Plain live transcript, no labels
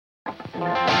All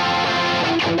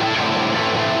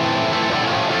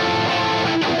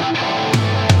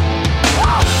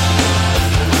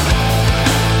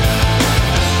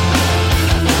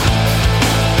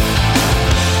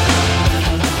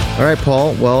right,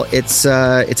 Paul. Well, it's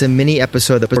a mini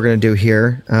episode that we're going to do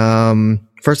here.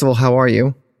 First of all, how are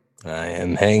you? I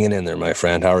am hanging in there, my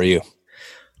friend. How are you?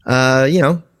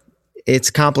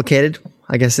 It's complicated,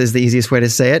 I guess is the easiest way to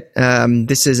say it.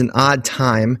 This is an odd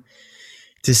time,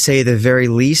 to say the very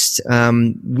least.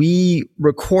 We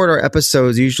record our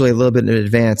episodes usually a little bit in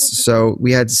advance. So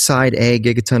we had Side A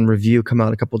Gigaton Review come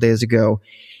out a couple days ago.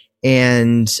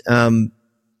 And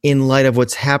in light of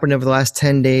what's happened over the last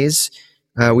 10 days,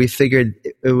 we figured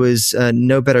it was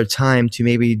no better time to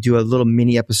maybe do a little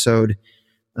mini episode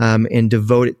and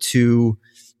devote it to,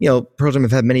 Pearl Jam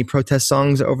have had many protest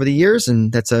songs over the years,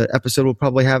 and that's an episode we'll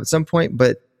probably have at some point.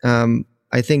 But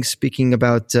I think speaking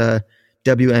about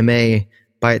WMA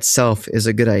by itself is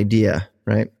a good idea,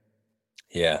 right?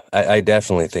 Yeah, I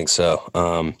definitely think so.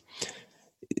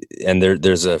 And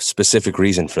there's a specific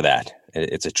reason for that.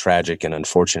 It's a tragic and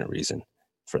unfortunate reason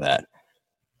for that.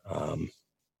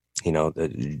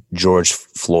 George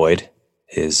Floyd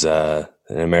is an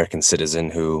American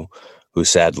citizen who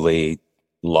sadly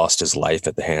lost his life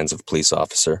at the hands of a police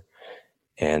officer.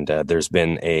 And there's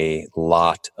been a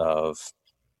lot of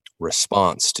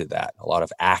response to that, a lot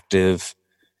of active,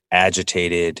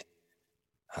 agitated,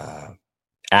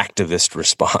 activist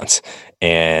response.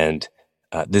 And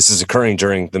this is occurring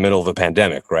during the middle of a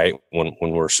pandemic, right? When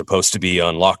we're supposed to be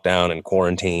on lockdown and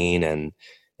quarantine and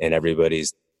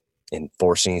everybody's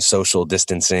enforcing social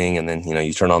distancing, and then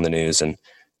you turn on the news and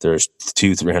there's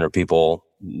 200-300 people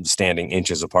standing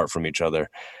inches apart from each other.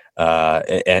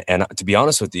 And to be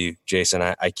honest with you, Jason,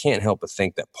 I can't help but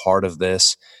think that part of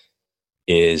this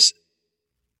is,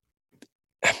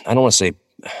 I don't want to say,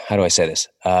 how do I say this?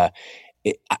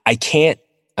 I can't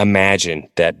imagine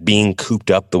that being cooped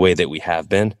up the way that we have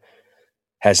been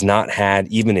has not had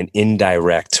even an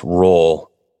indirect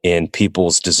role in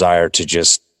people's desire to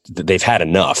just, they've had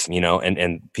enough,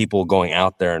 and people going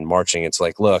out there and marching. It's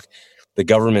like, look, the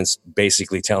government's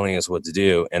basically telling us what to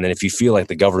do. And then if you feel like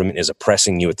the government is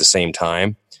oppressing you at the same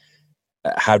time,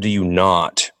 how do you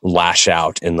not lash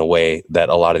out in the way that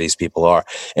a lot of these people are?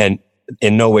 And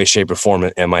in no way, shape, or form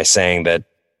am I saying that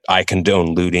I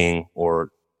condone looting or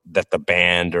that the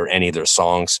band or any of their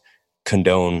songs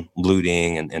condone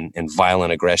looting and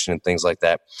violent aggression and things like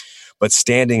that. But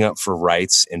standing up for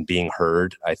rights and being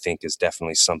heard, I think, is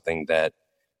definitely something that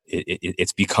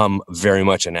it's become very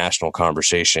much a national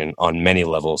conversation on many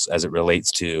levels as it relates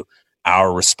to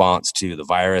our response to the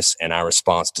virus and our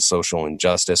response to social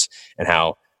injustice, and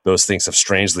how those things have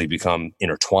strangely become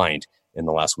intertwined in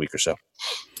the last week or so.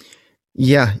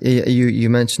 Yeah, you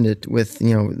mentioned it with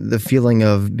the feeling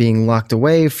of being locked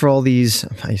away for all these.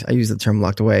 I use the term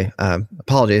locked away.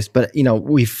 Apologies, but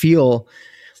we feel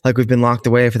like we've been locked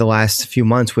away for the last few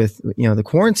months with the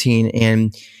quarantine,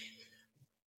 and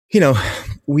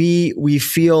we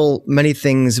feel many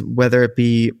things, whether it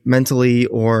be mentally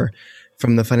or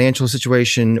from the financial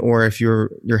situation, or if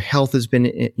your health has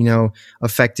been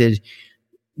affected.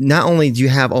 Not only do you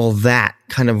have all that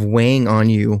kind of weighing on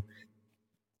you,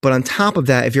 but on top of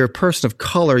that, if you're a person of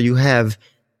color, you have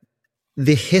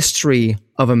the history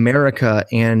of America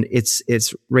and its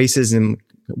racism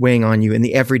weighing on you, and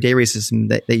the everyday racism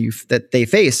that they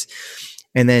face.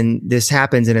 And then this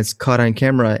happens and it's caught on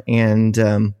camera. And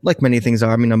like many things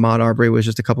are, Ahmaud Arbery was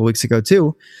just a couple of weeks ago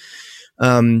too.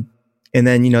 And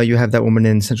then, you have that woman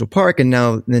in Central Park, and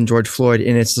then George Floyd.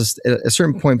 And it's just at a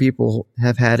certain point, people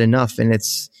have had enough, and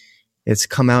it's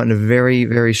come out in a very,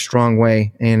 very strong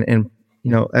way. And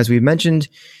as we mentioned,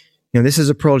 this is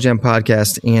a Pearl Jam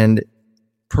podcast, and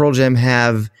Pearl Jam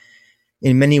have,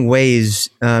 in many ways,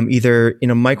 either in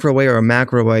a micro way or a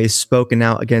macro way, spoken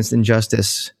out against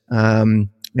injustice. And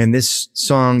this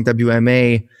song,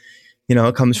 WMA,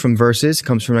 it comes from Versus,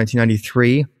 comes from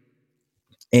 1993.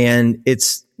 And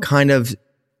it's kind of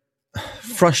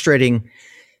frustrating.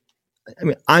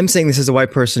 I'm saying this as a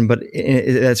white person, but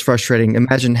that's frustrating.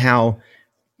 Imagine how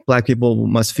Black people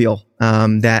must feel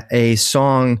that a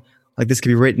song like this could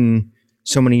be written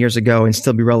so many years ago and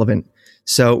still be relevant.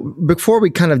 So before we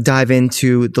kind of dive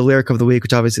into the lyric of the week,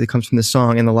 which obviously comes from the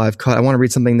song and the live cut, I want to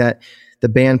read something that the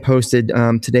band posted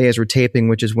today as we're taping,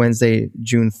 which is Wednesday,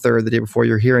 June 3rd, the day before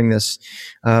you're hearing this.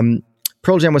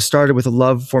 Pearl Jam was started with a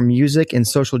love for music and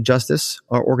social justice.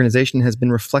 Our organization has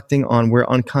been reflecting on where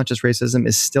unconscious racism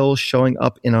is still showing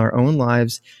up in our own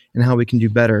lives and how we can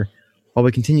do better. While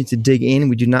we continue to dig in,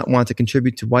 we do not want to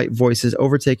contribute to white voices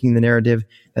overtaking the narrative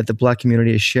that the Black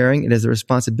community is sharing. It is the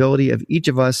responsibility of each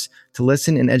of us to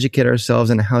listen and educate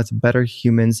ourselves on how to be better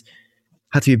humans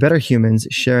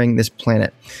sharing this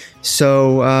planet.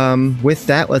 So with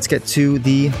that, let's get to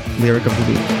the lyric of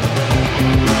the week.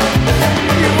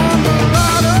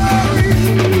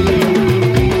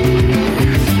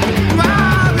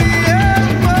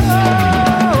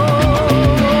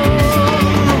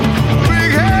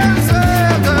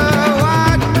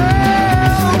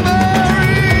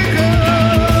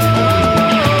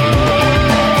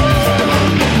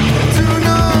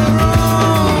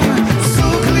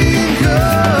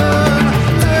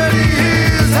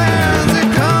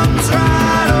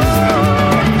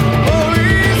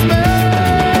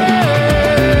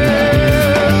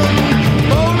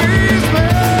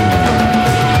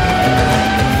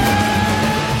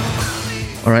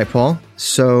 All right, Paul.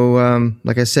 So,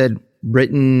 like I said,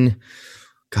 written,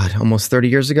 almost 30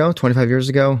 years ago, 25 years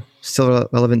ago, still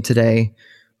relevant today.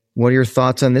 What are your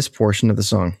thoughts on this portion of the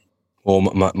song? Well,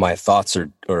 my thoughts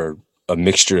are a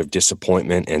mixture of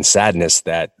disappointment and sadness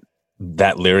that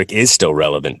lyric is still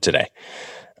relevant today.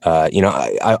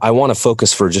 I want to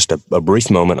focus for just a brief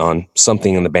moment on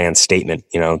something in the band's statement.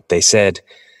 They said,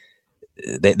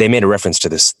 they made a reference to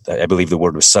this. I believe the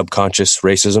word was subconscious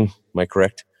racism. Am I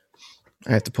correct?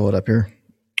 I have to pull it up here.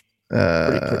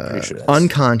 Pretty sure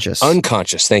unconscious.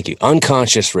 Unconscious. Thank you.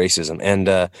 Unconscious racism. And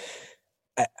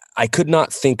I could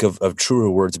not think of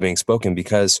truer words being spoken,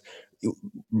 because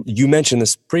you mentioned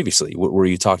this previously, where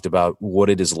you talked about what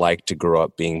it is like to grow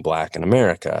up being Black in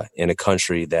America, in a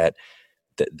country that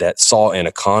saw an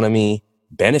economy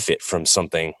benefit from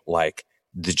something like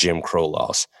the Jim Crow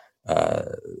laws,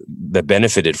 that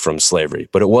benefited from slavery.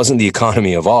 But it wasn't the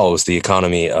economy of all, it was the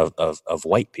economy of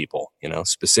white people,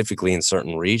 specifically in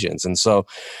certain regions. And so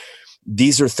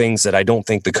these are things that I don't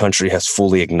think the country has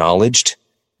fully acknowledged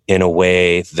in a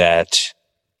way that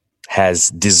has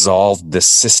dissolved the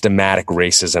systematic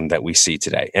racism that we see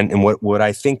today. And what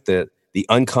I think the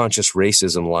unconscious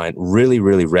racism line really,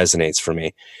 really resonates for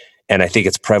me. And I think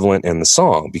it's prevalent in the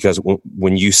song, because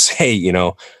when you say,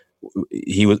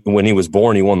 when he was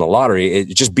born, he won the lottery.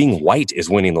 Just being white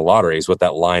is winning the lottery is what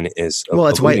that line is. Well,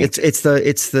 it's white. It's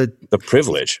the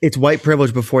privilege. It's white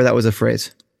privilege before that was a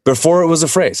phrase. Before it was a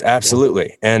phrase,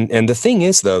 absolutely. Yeah. And the thing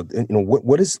is, though,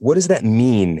 what does that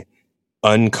mean?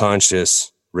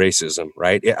 Unconscious racism,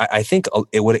 right? I think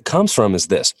what it comes from is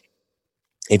this.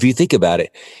 If you think about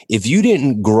it, if you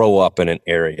didn't grow up in an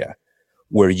area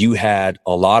where you had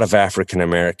a lot of African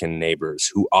American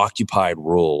neighbors who occupied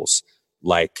roles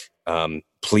like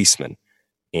policemen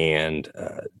and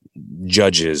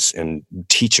judges and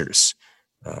teachers,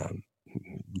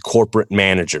 corporate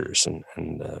managers and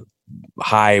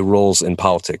high roles in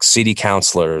politics, city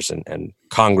councilors and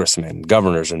congressmen,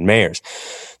 governors and mayors,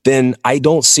 then I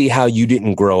don't see how you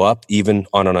didn't grow up, even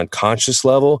on an unconscious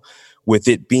level, with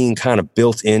it being kind of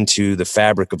built into the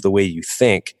fabric of the way you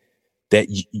think, that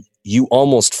you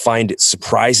almost find it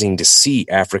surprising to see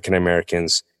African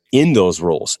Americans in those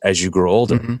roles as you grow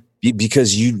older,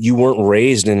 because you weren't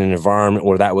raised in an environment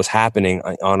where that was happening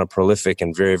on a prolific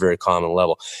and very, very common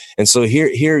level. And so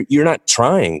here you're not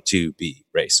trying to be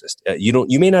racist.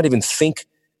 You may not even think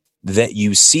that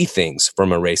you see things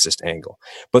from a racist angle,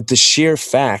 but the sheer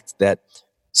fact that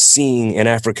seeing an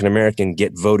African American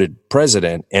get voted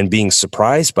president and being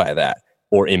surprised by that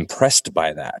or impressed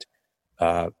by that,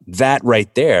 that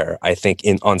right there, I think,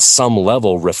 on some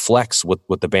level reflects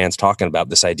what the band's talking about,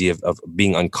 this idea of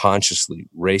being unconsciously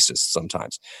racist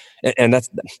sometimes. And that's,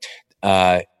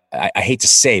 I hate to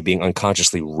say being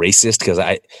unconsciously racist, because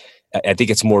I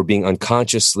think it's more being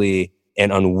unconsciously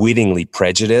and unwittingly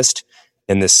prejudiced,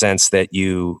 in the sense that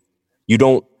you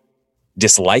don't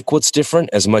dislike what's different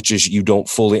as much as you don't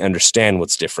fully understand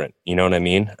what's different. You know what I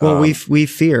mean? Well, we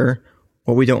fear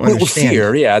what we don't understand.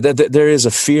 Fear, yeah. There is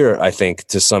a fear, I think,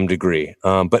 to some degree.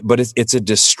 But it's a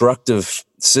destructive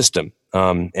system.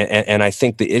 And I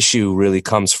think the issue really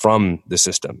comes from the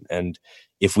system. And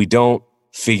if we don't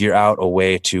figure out a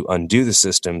way to undo the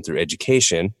system through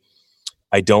education,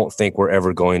 I don't think we're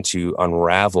ever going to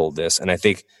unravel this. And I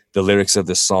think the lyrics of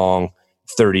the song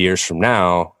 30 years from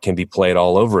now can be played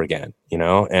all over again,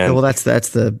 And well, that's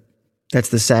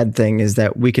the sad thing, is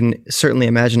that we can certainly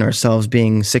imagine ourselves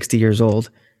being 60 years old.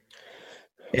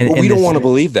 And we don't want to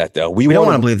believe that, though. We don't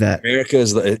want to believe that. America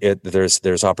is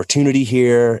there's opportunity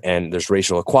here, and there's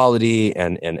racial equality,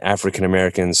 and African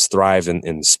Americans thrive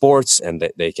in sports, and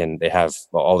they have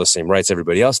all the same rights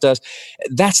everybody else does.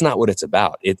 That's not what it's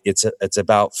about. It's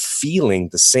about feeling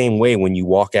the same way when you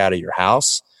walk out of your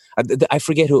house, I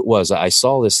forget who it was. I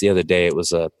saw this the other day. It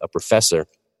was a professor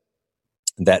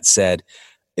that said,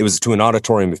 it was to an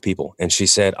auditorium of people, and she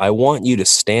said, I want you to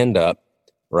stand up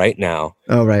right now.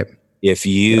 Oh, right. If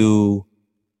you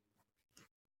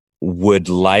would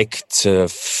like to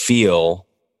feel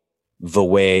the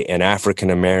way an African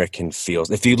American feels,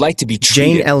 if you'd like to be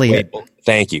treated. Jane Elliott.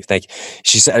 Thank you.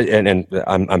 She said, and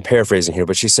I'm paraphrasing here,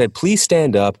 but she said, please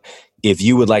stand up if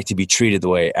you would like to be treated the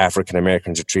way African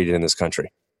Americans are treated in this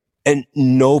country. And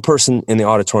no person in the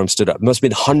auditorium stood up. There must have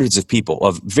been hundreds of people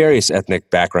of various ethnic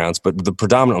backgrounds, but the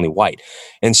predominantly white.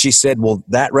 And she said, well,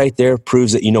 that right there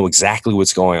proves that you know exactly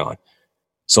what's going on.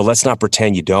 So let's not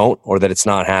pretend you don't, or that it's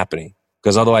not happening,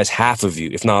 because otherwise half of you,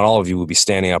 if not all of you, will be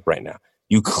standing up right now.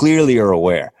 You clearly are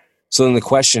aware. So then the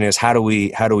question is, how do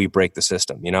we break the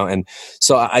system? You know, and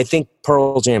so I think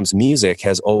Pearl Jam's music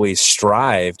has always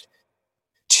strived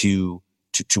to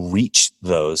reach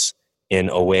those in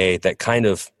a way that kind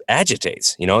of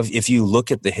agitates. You know, if you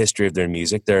look at the history of their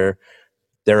music, they're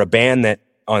a band that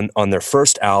on their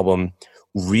first album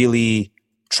really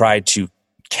tried to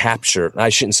capture. I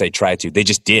shouldn't say tried to. They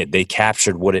just did. They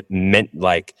captured what it meant,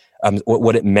 like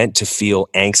what it meant to feel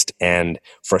angst and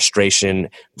frustration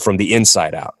from the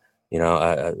inside out. You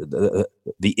know,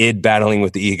 the id battling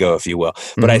with the ego, if you will.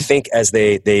 But I think as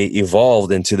they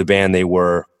evolved into the band they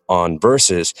were on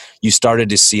Versus, you started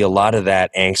to see a lot of that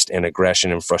angst and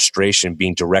aggression and frustration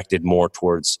being directed more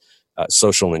towards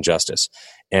social injustice.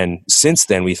 And since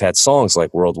then, we've had songs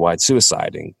like Worldwide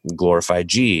Suicide and Glorified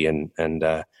G and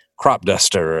Crop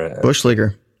Duster.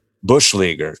 Bush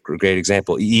League are a great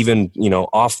example. Even, you know,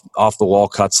 off the wall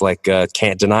cuts like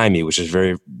Can't Deny Me, which is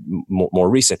very more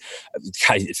recent.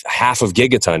 Half of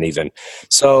Gigaton even.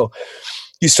 So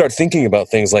you start thinking about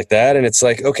things like that, and it's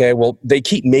like, okay, well, they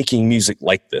keep making music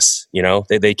like this. You know,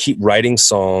 they keep writing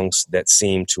songs that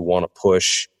seem to want to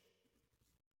push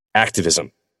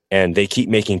activism, and they keep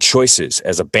making choices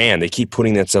as a band. They keep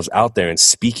putting themselves out there and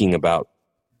speaking about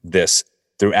this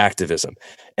through activism.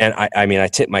 And I mean, I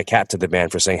tip my cap to the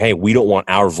band for saying, hey, we don't want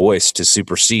our voice to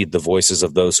supersede the voices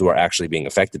of those who are actually being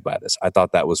affected by this. I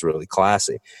thought that was really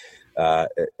classy.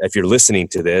 If you're listening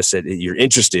to this, you're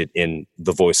interested in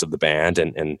the voice of the band,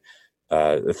 and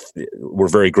we're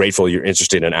very grateful you're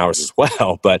interested in ours as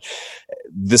well. But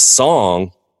this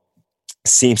song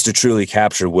seems to truly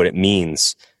capture what it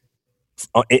means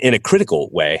in a critical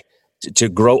way to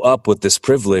grow up with this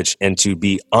privilege and to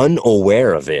be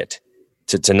unaware of it,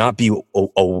 to not be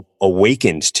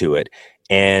awakened to it,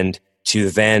 and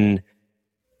to then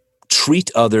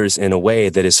treat others in a way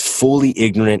that is fully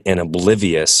ignorant and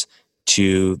oblivious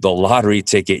to the lottery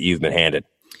ticket you've been handed.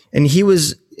 And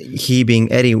he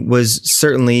being Eddie was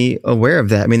certainly aware of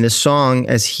that. I mean, the song,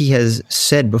 as he has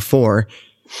said before,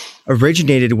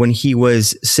 originated when he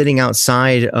was sitting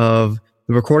outside of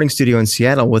the recording studio in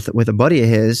Seattle with a buddy of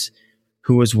his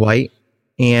who was white,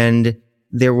 and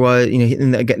there was, you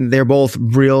know, they're both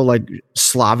real, like,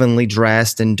 slovenly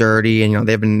dressed and dirty, and, you know,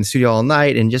 they've been in the studio all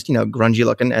night and just, you know, grungy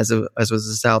looking as was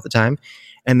the style at the time.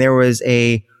 And there was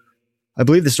I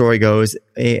believe the story goes,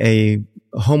 a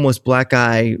homeless black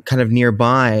guy kind of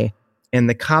nearby, and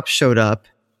the cops showed up,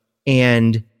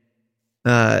 and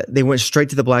they went straight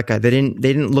to the black guy. They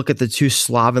didn't look at the two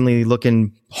slovenly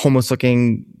looking, homeless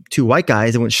looking two white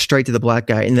guys. They went straight to the black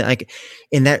guy, and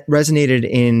that resonated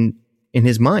in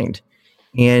his mind.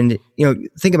 And, you know,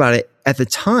 think about it. At the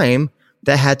time,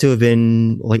 that had to have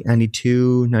been like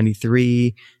 92,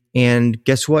 93. And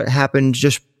guess what happened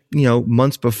just, you know,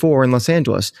 months before in Los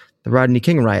Angeles? The Rodney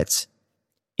King riots.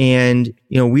 And,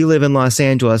 you know, we live in Los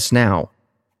Angeles now,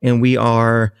 and we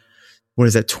are,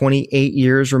 28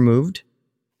 years removed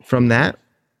from that.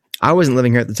 I wasn't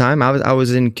living here at the time. I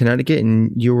was in Connecticut,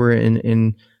 and you were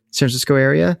in San Francisco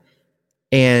area.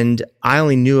 And I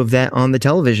only knew of that on the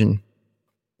television.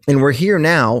 And we're here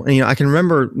now, and, you know, I can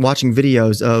remember watching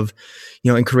videos of,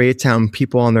 you know, in Koreatown,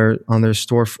 people on their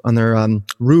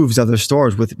roofs of their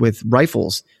stores with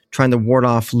rifles trying to ward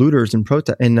off looters and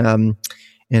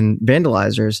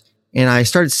vandalizers. And I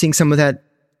started seeing some of that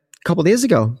a couple of days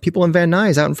ago. People in Van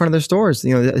Nuys out in front of their stores.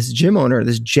 You know, this gym owner,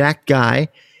 this jacked guy,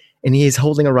 and he's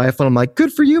holding a rifle. And I'm like,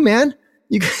 good for you, man.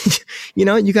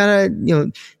 You've got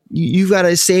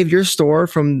to save your store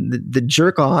from the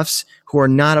jerk offs who are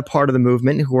not a part of the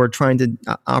movement, who are trying to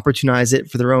opportunize it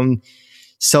for their own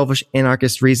selfish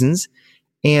anarchist reasons.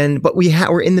 But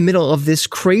we're in the middle of this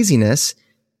craziness,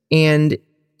 and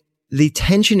the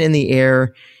tension in the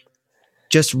air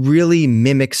just really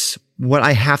mimics what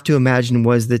I have to imagine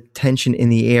was the tension in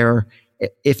the air,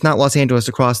 if not Los Angeles,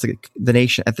 across the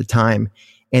nation at the time.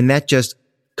 And that just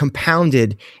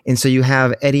compounded. And so you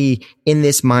have Eddie in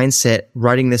this mindset,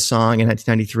 writing this song in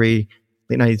 1993,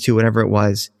 late 92, whatever it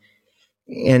was.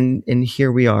 And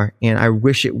here we are. And I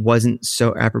wish it wasn't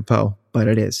so apropos, but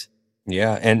it is.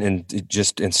 Yeah. And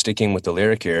just in sticking with the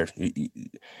lyric here,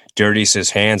 dirties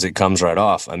his hands, it comes right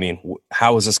off. I mean,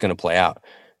 how is this going to play out?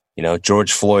 You know,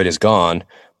 George Floyd is gone,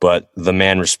 but the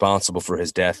man responsible for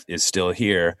his death is still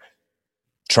here.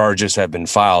 Charges have been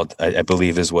filed, I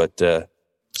believe is what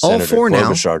Senator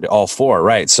Klobuchar did. All four,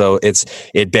 right. So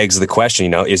it begs the question, you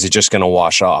know, is it just going to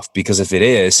wash off? Because if it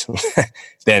is,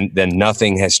 then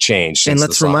nothing has changed. And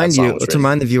let's remind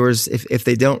the viewers, if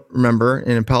they don't remember,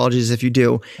 and apologies if you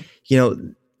do, you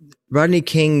know, Rodney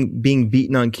King being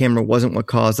beaten on camera wasn't what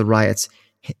caused the riots.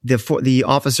 The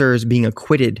officers being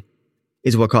acquitted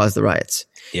is what caused the riots.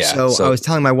 Yeah. So I was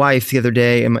telling my wife the other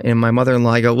day and my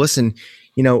mother-in-law, I go, listen,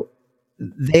 you know,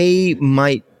 they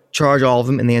might charge all of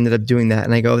them, and they ended up doing that.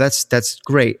 And I go, that's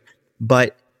great.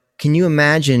 But can you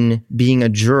imagine being a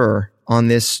juror on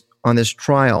this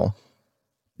trial?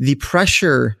 The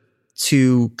pressure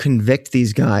to convict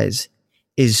these guys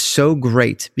is so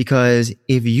great, because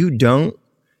if you don't,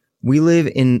 we live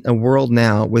in a world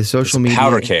now with social media,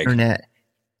 and internet,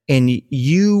 and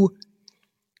you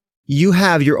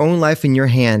have your own life in your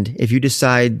hand if you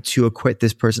decide to acquit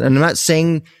this person.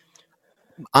 And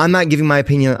I'm not giving my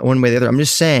opinion one way or the other. I'm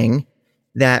just saying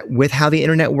that with how the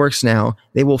internet works now,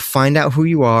 they will find out who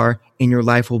you are and your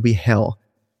life will be hell.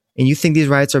 And you think these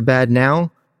riots are bad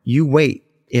now? You wait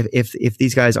if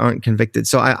these guys aren't convicted.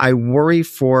 So I worry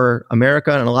for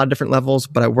America on a lot of different levels,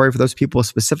 but I worry for those people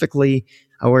specifically.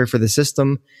 I worry for the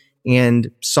system.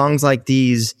 And songs like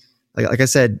these, like I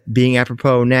said, being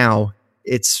apropos now,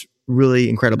 it's really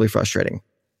incredibly frustrating.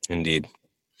 Indeed.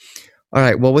 All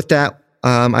right. Well, with that,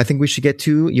 I think we should get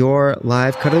to your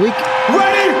live cut of the week.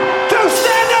 Ready to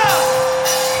stand up!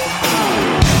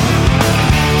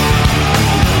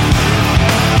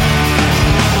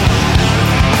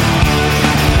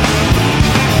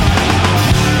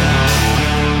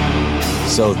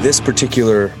 So this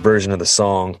particular version of the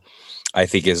song, I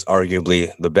think, is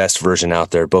arguably the best version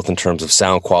out there, both in terms of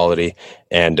sound quality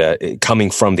and coming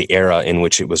from the era in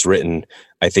which it was written.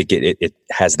 I think it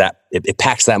has that, it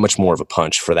packs that much more of a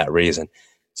punch for that reason.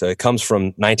 So it comes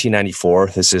from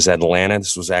 1994. This is Atlanta.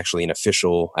 This was actually an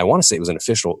official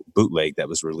bootleg that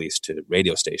was released to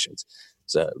radio stations.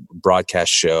 It's a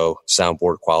broadcast show,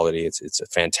 soundboard quality. It's a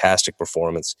fantastic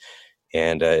performance,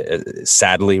 and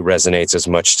sadly resonates as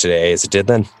much today as it did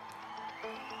then.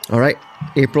 All right.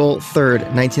 April 3rd,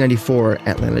 1994,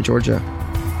 Atlanta, Georgia.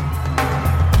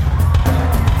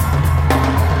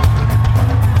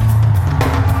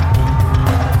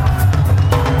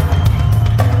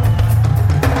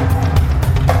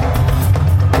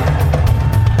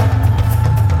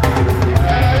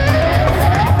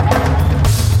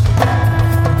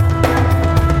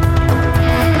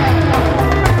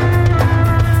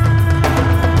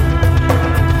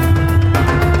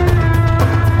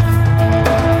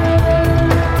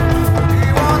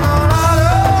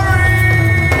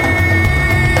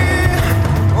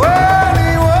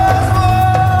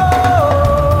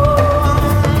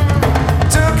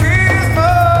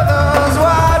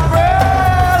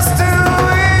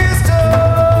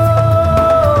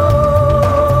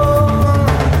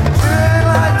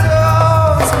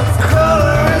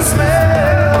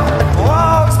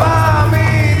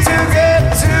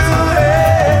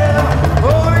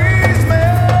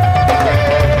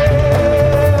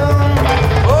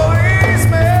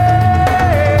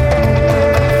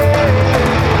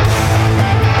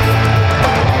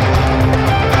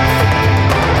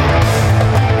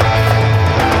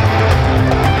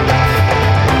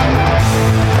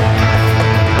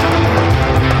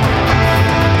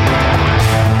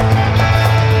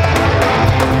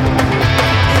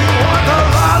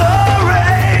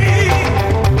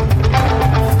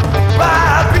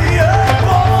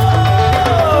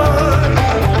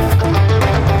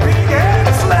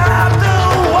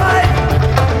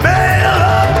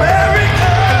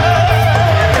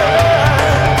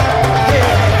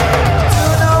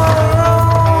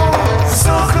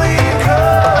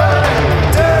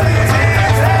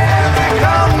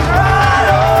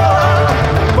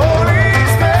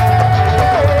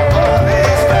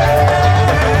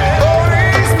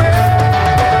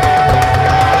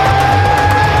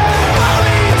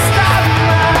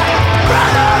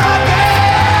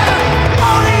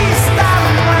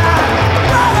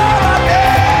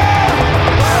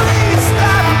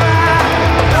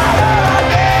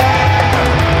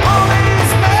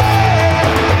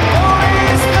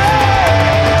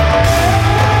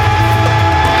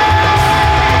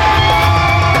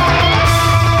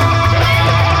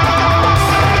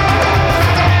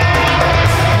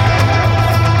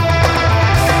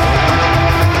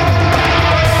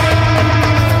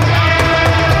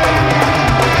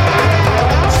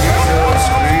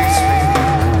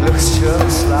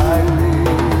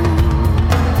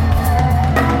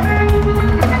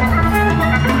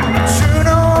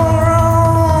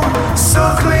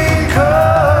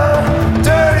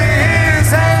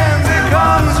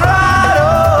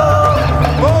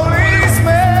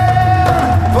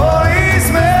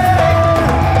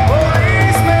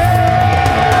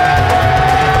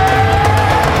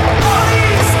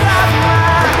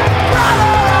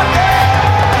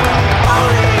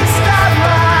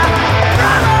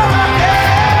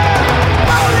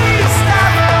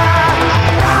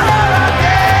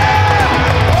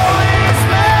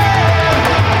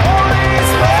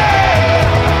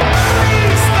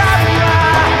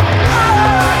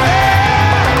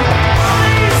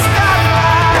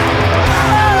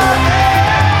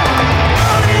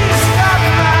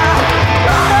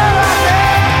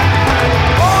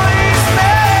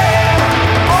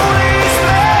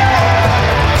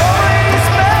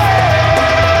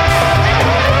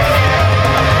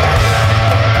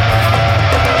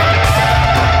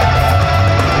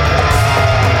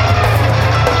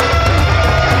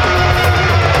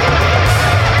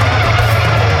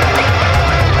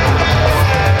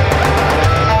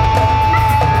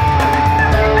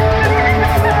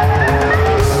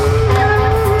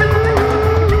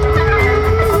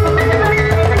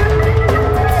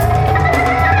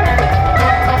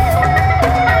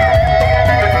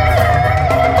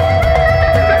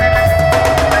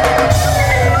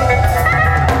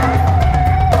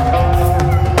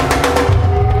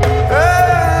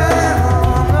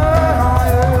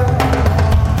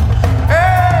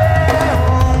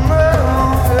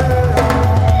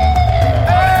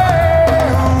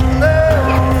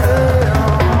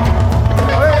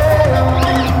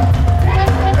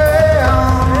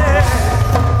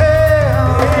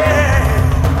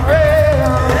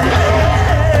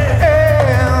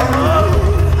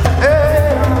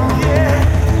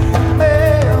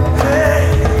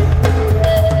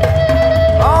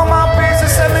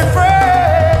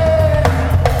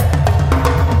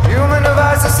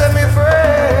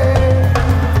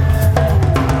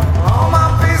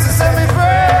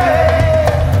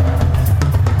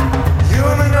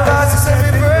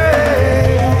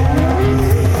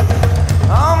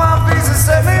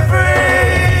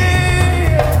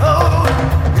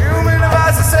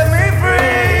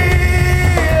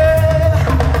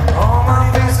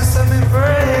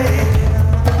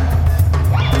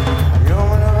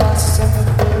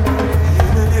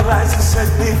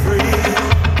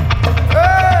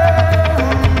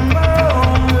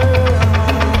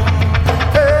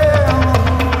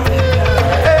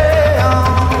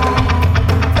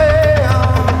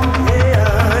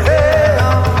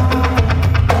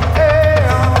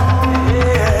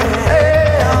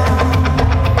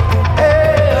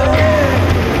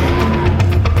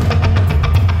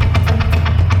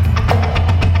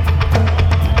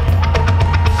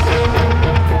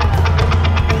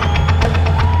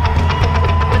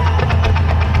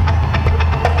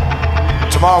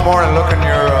 tomorrow morning,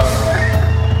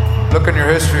 look in your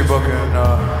history book and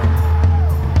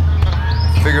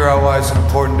figure out why it's an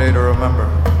important day to remember.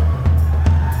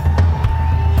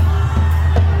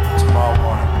 Tomorrow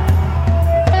morning.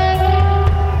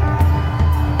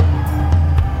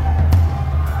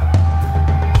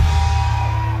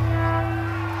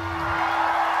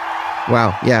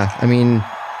 Wow. Yeah. I mean,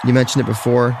 you mentioned it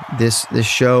before. This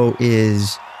show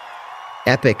is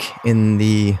epic in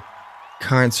the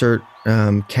concert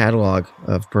catalog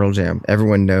of Pearl Jam.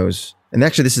 Everyone knows. And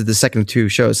actually, this is the second of two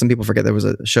shows. Some people forget there was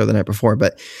a show the night before,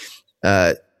 but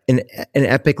an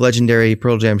epic, legendary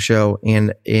Pearl Jam show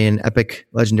and an epic,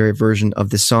 legendary version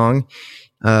of the song.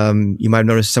 You might have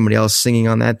noticed somebody else singing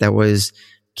on that. That was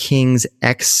King's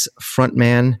ex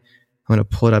frontman. I'm going to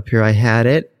pull it up here. I had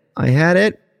it.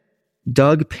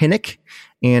 Doug Pinnick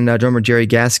and drummer Jerry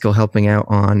Gaskill helping out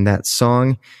on that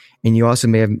song. And you also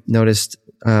may have noticed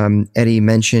Eddie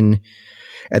mention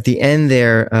at the end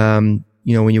there, when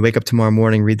you wake up tomorrow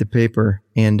morning, read the paper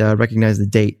and recognize the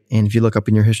date. And if you look up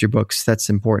in your history books, that's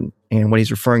important. And what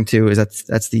he's referring to is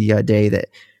that's the day that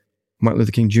Martin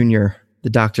Luther King Jr.,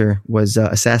 the doctor, was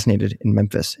assassinated in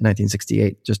Memphis in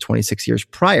 1968, just 26 years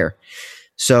prior.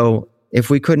 So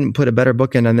if we couldn't put a better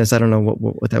bookend on this, I don't know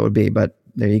what that would be, but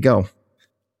there you go.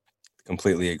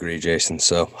 Completely agree, Jason.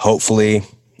 So hopefully,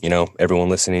 everyone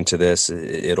listening to this,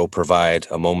 it'll provide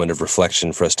a moment of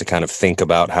reflection for us to kind of think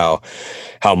about how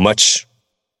much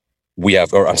we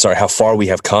have, how far we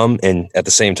have come, and at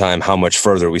the same time, how much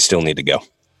further we still need to go.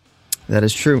 That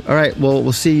is true. All right. Well,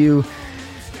 we'll see you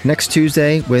next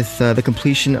Tuesday with the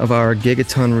completion of our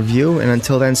Gigaton review. And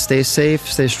until then, stay safe,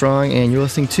 stay strong, and you're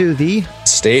listening to the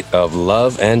State of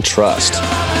Love and Trust.